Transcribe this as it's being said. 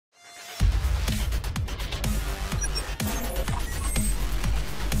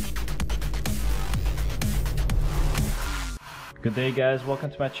Good day guys, welcome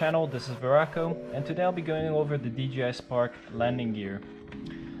to my channel. This is VIRACO, and today I'll be going over the DJIspark landing gear.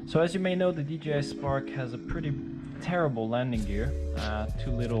 So as you may know, the DJIspark has a pretty terrible landing gear. Two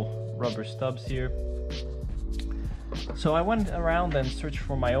little rubber stubs here. So I went around and searched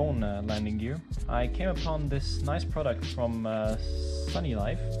for my own landing gear. I came upon this nice product from Sony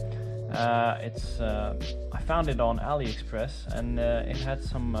Life. I found it on AliExpress, and it had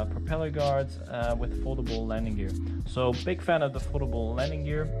some propeller guards with foldable landing gear. So big fan of the foldable landing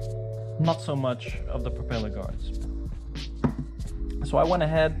gear, not so much of the propeller guards. So I went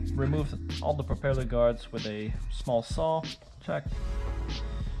ahead, removed all the propeller guards with a small saw, check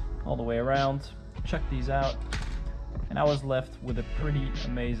all the way around, check these out, and I was left with a pretty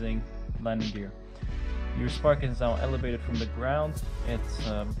amazing landing gear. Your Spark is now elevated from the ground. It's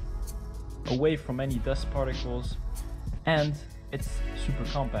away from any dust particles, and it's super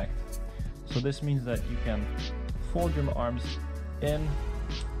compact. So this means that you can fold your arms in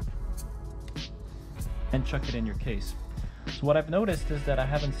and chuck it in your case. So what I've noticed is that I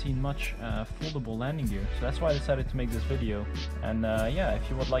haven't seen much foldable landing gear, so that's why I decided to make this video. And yeah, if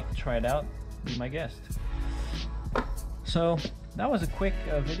you would like to try it out, be my guest. So that was a quick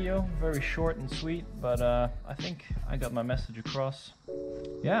video, very short and sweet, but I think I got my message across.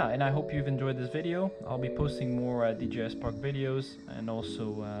 Yeah, and I hope you've enjoyed this video. I'll be posting more DJIspark videos and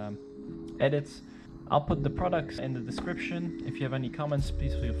also edits. I'll put the products in the description. If you have any comments,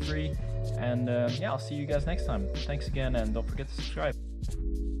 please feel free. And yeah, I'll see you guys next time. Thanks again, and don't forget to subscribe.